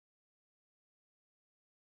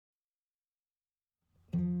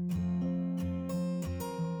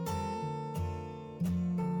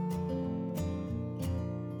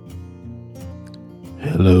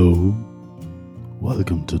Hello,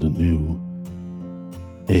 welcome to the new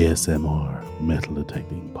ASMR metal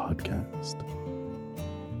detecting podcast.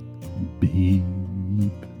 Beep,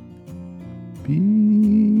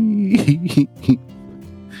 beep.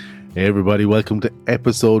 Hey everybody, welcome to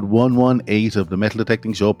episode 118 of the Metal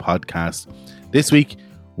Detecting Show podcast. This week,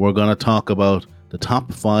 we're going to talk about the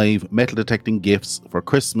top 5 metal detecting gifts for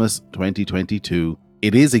Christmas 2022.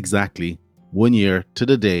 It is exactly 1 year to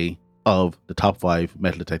the day of the top 5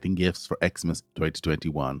 metal detecting gifts for Xmas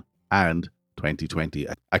 2021 and 2020.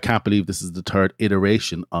 I can't believe this is the third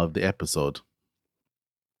iteration of the episode.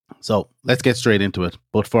 So let's get straight into it.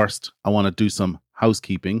 But first, I want to do some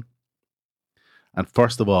housekeeping. And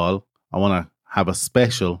first of all, I want to have a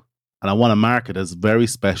special, and I want to mark it as very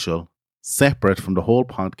special, separate from the whole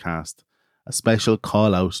podcast, a special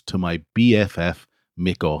call out to my BFF,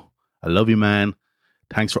 Miko. I love you, man.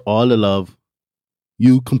 Thanks for all the love.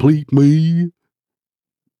 You complete me.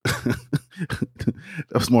 That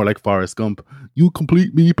was more like Forrest Gump. You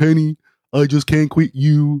complete me, Penny. I just can't quit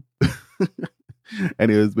you.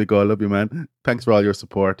 Anyways, Miko, I love you, man. Thanks for all your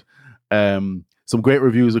support. Some great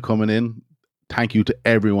reviews are coming in. Thank you to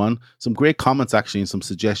everyone. Some great comments, actually, and some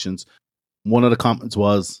suggestions. One of the comments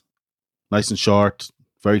was nice and short,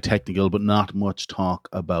 very technical, but not much talk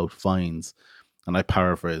about fines. And I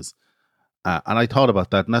paraphrase. And I thought about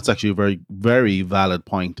that, and that's actually a very, very valid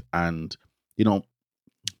point. And, you know,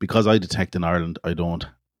 because I detect in Ireland, I don't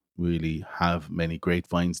really have many great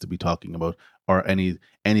finds to be talking about, or any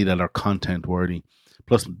that are content worthy.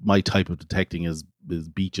 Plus, my type of detecting is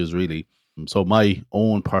beaches, really. So my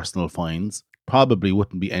own personal finds probably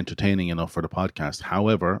wouldn't be entertaining enough for the podcast.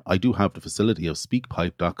 However, I do have the facility of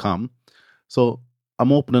speakpipe.com. So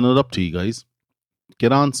I'm opening it up to you guys.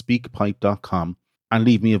 Get on speakpipe.com and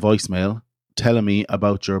leave me a voicemail telling me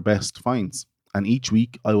about your best finds. And each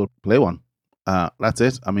week I will play one. That's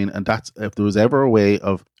it. I mean, and that's, if there was ever a way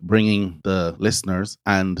of bringing the listeners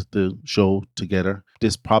and the show together,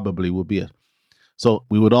 this probably would be it. So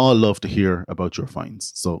we would all love to hear about your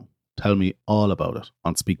finds. So tell me all about it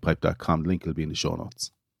on speakpipe.com. The link will be in the show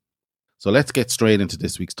notes. So let's get straight into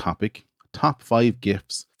this week's topic. Top 5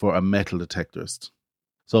 gifts for a metal detectorist.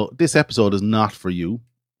 So this episode is not for you.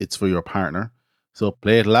 It's for your partner. So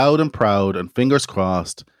play it loud and proud, and fingers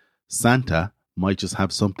crossed, Santa might just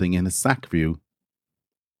have something in his sack for you.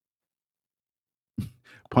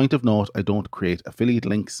 Point of note, I don't create affiliate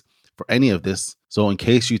links for any of this. So in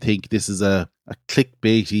case you think this is a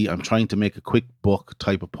clickbaity, I'm trying to make a quick buck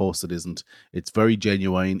type of post, it isn't. It's very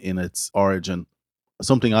genuine in its origin.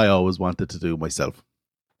 Something I always wanted to do myself.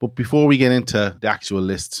 But before we get into the actual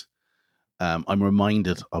list, I'm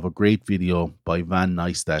reminded of a great video by Van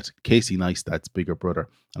Neistat, Casey Neistat's bigger brother,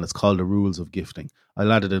 and it's called The Rules of Gifting.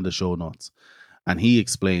 I'll add it in the show notes. And he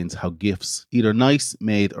explains how gifts, either nice,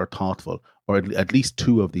 made, or thoughtful, or at least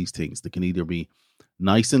 2 of these things, they can either be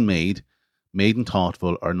nice and made and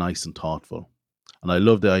thoughtful, or nice and thoughtful. And I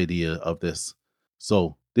love the idea of this.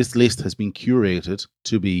 So this list has been curated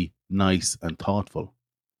to be nice and thoughtful.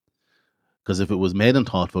 Because if it was made and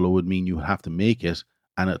thoughtful, it would mean you would have to make it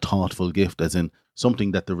and a thoughtful gift, as in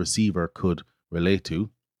something that the receiver could relate to.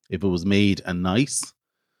 If it was made and nice,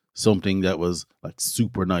 something that was like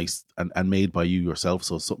super nice and made by you yourself,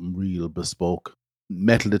 so something real bespoke.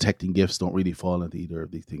 Metal detecting gifts don't really fall into either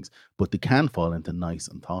of these things, but they can fall into nice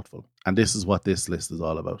and thoughtful. And this is what this list is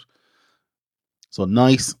all about. So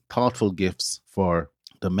nice, thoughtful gifts for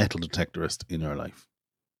the metal detectorist in your life.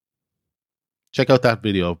 Check out that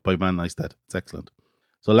video by Van Neistat. It's excellent.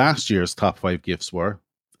 So last year's top 5 gifts were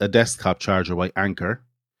a desktop charger by Anker,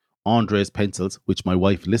 Andre's pencils, which my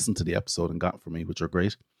wife listened to the episode and got for me, which are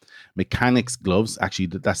great. Mechanics gloves, actually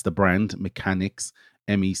that's the brand, Mechanics,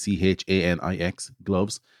 Mechanix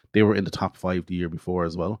gloves. They were in the top 5 the year before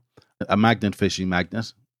as well. A magnet fishing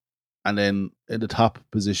magnet. And then in the top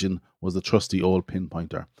position was the trusty old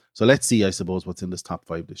pinpointer. So let's see, I suppose, what's in this top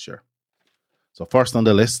 5 this year. So first on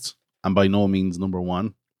the list, and by no means number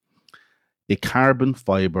 1, a carbon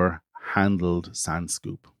fiber handled sand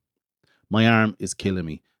scoop. My arm is killing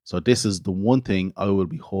me. So this is the one thing I will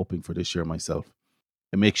be hoping for this year myself.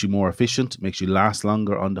 It makes you more efficient, makes you last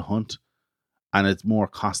longer on the hunt, and it's more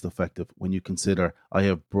cost effective when you consider I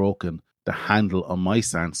have broken the handle on my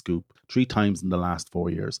sand scoop 3 times in the last 4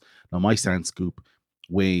 years. Now my sand scoop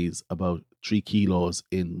weighs about 3 kilos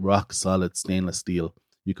in rock solid stainless steel.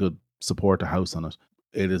 You could support a house on it.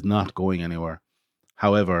 It is not going anywhere.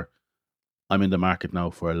 However, I'm in the market now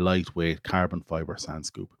for a lightweight carbon fiber sand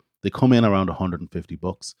scoop. They come in around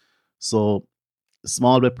 $150. So a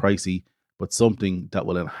small bit pricey, but something that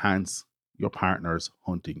will enhance your partner's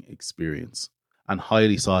hunting experience. and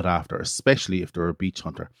highly sought after, especially if they're a beach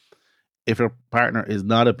hunter. If your partner is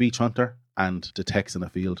not a beach hunter and detects in a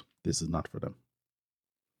field, this is not for them.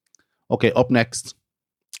 Okay, up next,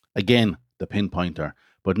 again, the pinpointer,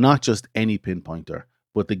 but not just any pinpointer,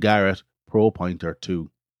 but the Garrett Pro Pointer 2.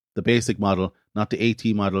 The basic model, not the AT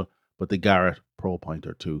model, but the Garrett Pro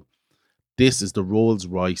Pointer 2. This is the Rolls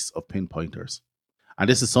Royce of pinpointers. And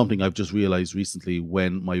this is something I've just realized recently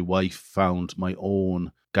when my wife found my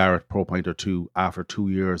own Garrett Pro Pointer 2 after 2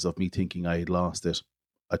 years of me thinking I had lost it.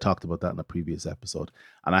 I talked about that in a previous episode.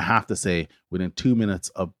 And I have to say, within 2 minutes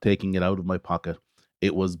of taking it out of my pocket,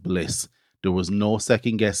 it was bliss. There was no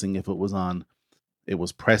second guessing if it was on. It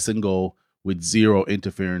was press and go with zero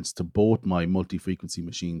interference to both my multi-frequency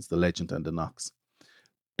machines, the Legend and the Knox.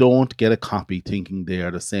 Don't get a copy thinking they are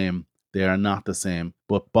the same. They are not the same.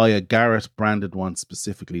 But buy a Garrett branded one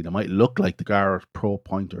specifically. They might look like the Garrett Pro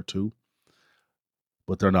Pointer 2,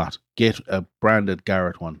 but they're not. Get a branded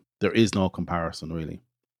Garrett one. There is no comparison really.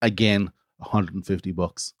 Again,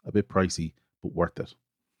 $150, a bit pricey, but worth it.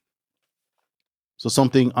 So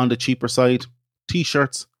something on the cheaper side,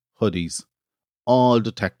 t-shirts, hoodies. All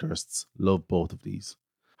detectorists love both of these.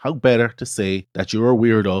 How better to say that you're a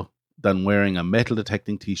weirdo than wearing a metal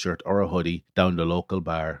detecting t-shirt or a hoodie down the local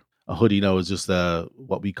bar. A hoodie now is just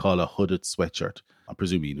what we call a hooded sweatshirt. I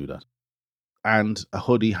presume you knew that. And a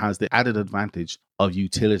hoodie has the added advantage of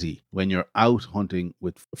utility when you're out hunting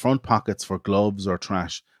with front pockets for gloves or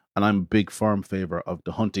trash. And I'm a big firm favour of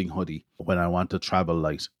the hunting hoodie when I want to travel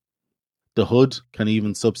light. The hood can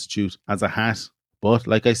even substitute as a hat. But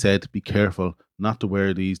like I said, be careful not to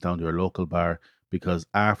wear these down to your local bar, because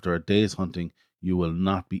after a day's hunting, you will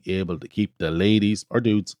not be able to keep the ladies or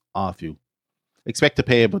dudes off you. Expect to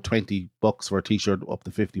pay about $20 for a t-shirt, up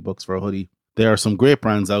to $50 for a hoodie. There are some great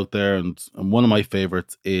brands out there, and one of my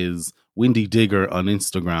favorites is Windy Digger on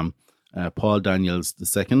Instagram. Paul Daniels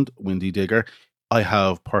II, Windy Digger. I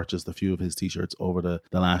have purchased a few of his t-shirts over the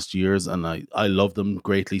last years, and I love them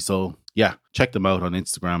greatly. So yeah, check them out on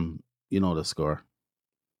Instagram. You know the score.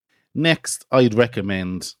 Next, I'd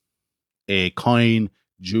recommend a coin,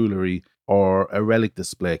 jewellery, or a relic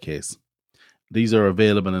display case. These are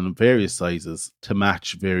available in various sizes to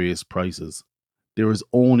match various prices. There is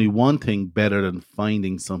only one thing better than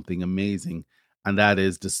finding something amazing, and that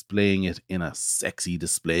is displaying it in a sexy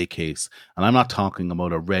display case. And I'm not talking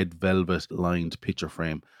about a red velvet lined picture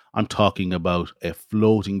frame. I'm talking about a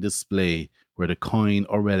floating display where the coin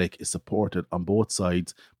or relic is supported on both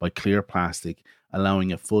sides by clear plastic,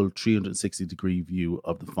 allowing a full 360-degree view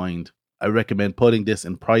of the find. I recommend putting this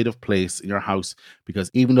in pride of place in your house,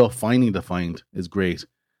 because even though finding the find is great,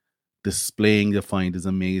 displaying the find is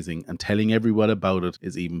amazing, and telling everyone about it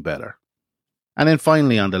is even better. And then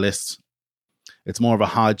finally on the list, it's more of a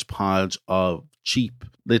hodgepodge of cheap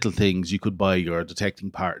little things you could buy your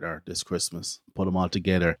detecting partner this Christmas. Put them all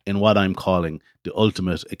together in what I'm calling the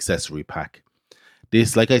ultimate accessory pack.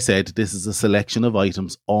 This, like I said, this is a selection of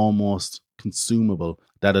items almost consumable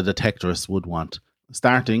that a detectorist would want.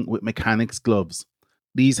 Starting with mechanics gloves.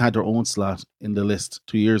 These had their own slot in the list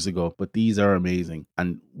 2 years ago, but these are amazing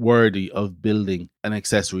and worthy of building an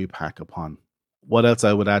accessory pack upon. What else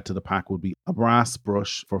I would add to the pack would be a brass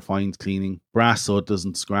brush for fines cleaning. Brass so it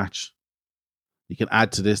doesn't scratch. You can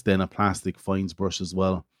add to this then a plastic fines brush as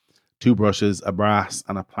well. 2 brushes, a brass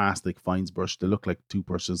and a plastic fines brush. They look like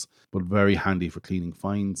toothbrushes, but very handy for cleaning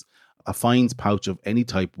fines. A fines pouch of any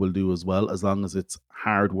type will do as well, as long as it's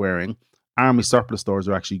hard wearing. Army surplus stores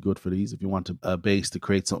are actually good for these if you want a base to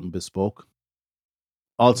create something bespoke.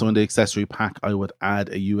 Also in the accessory pack, I would add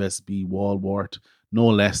a USB wall wart, no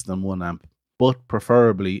less than 1 amp, but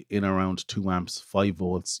preferably in around 2 amps, 5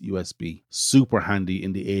 volts USB. Super handy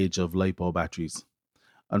in the age of LiPo batteries.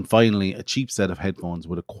 And finally, a cheap set of headphones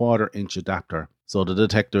with a 1/4 inch adapter, so the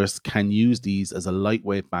detectorists can use these as a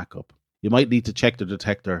lightweight backup. You might need to check the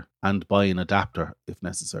detector and buy an adapter if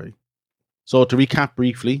necessary. So to recap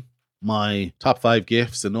briefly, my top 5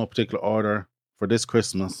 gifts in no particular order for this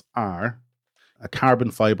Christmas are a carbon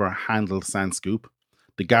fiber handled sand scoop,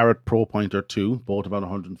 the Garrett Pro Pointer 2, both about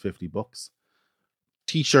 $150,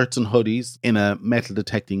 t-shirts and hoodies in a metal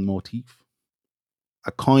detecting motif,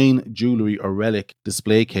 a coin, jewellery or relic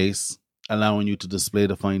display case allowing you to display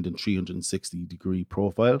the find in 360-degree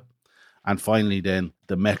profile, and finally then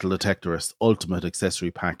the Metal Detectorist Ultimate Accessory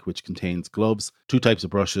Pack, which contains gloves, 2 types of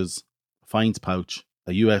brushes, fines pouch,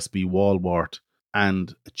 a USB wall wart,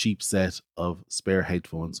 and a cheap set of spare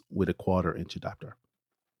headphones with a 1/4 inch adapter.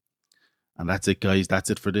 And that's it, guys. That's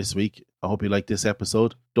it for this week. I hope you liked this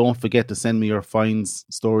episode. Don't forget to send me your finds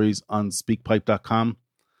stories on speakpipe.com.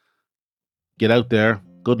 Get out there,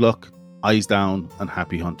 good luck, eyes down, and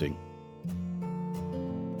happy hunting.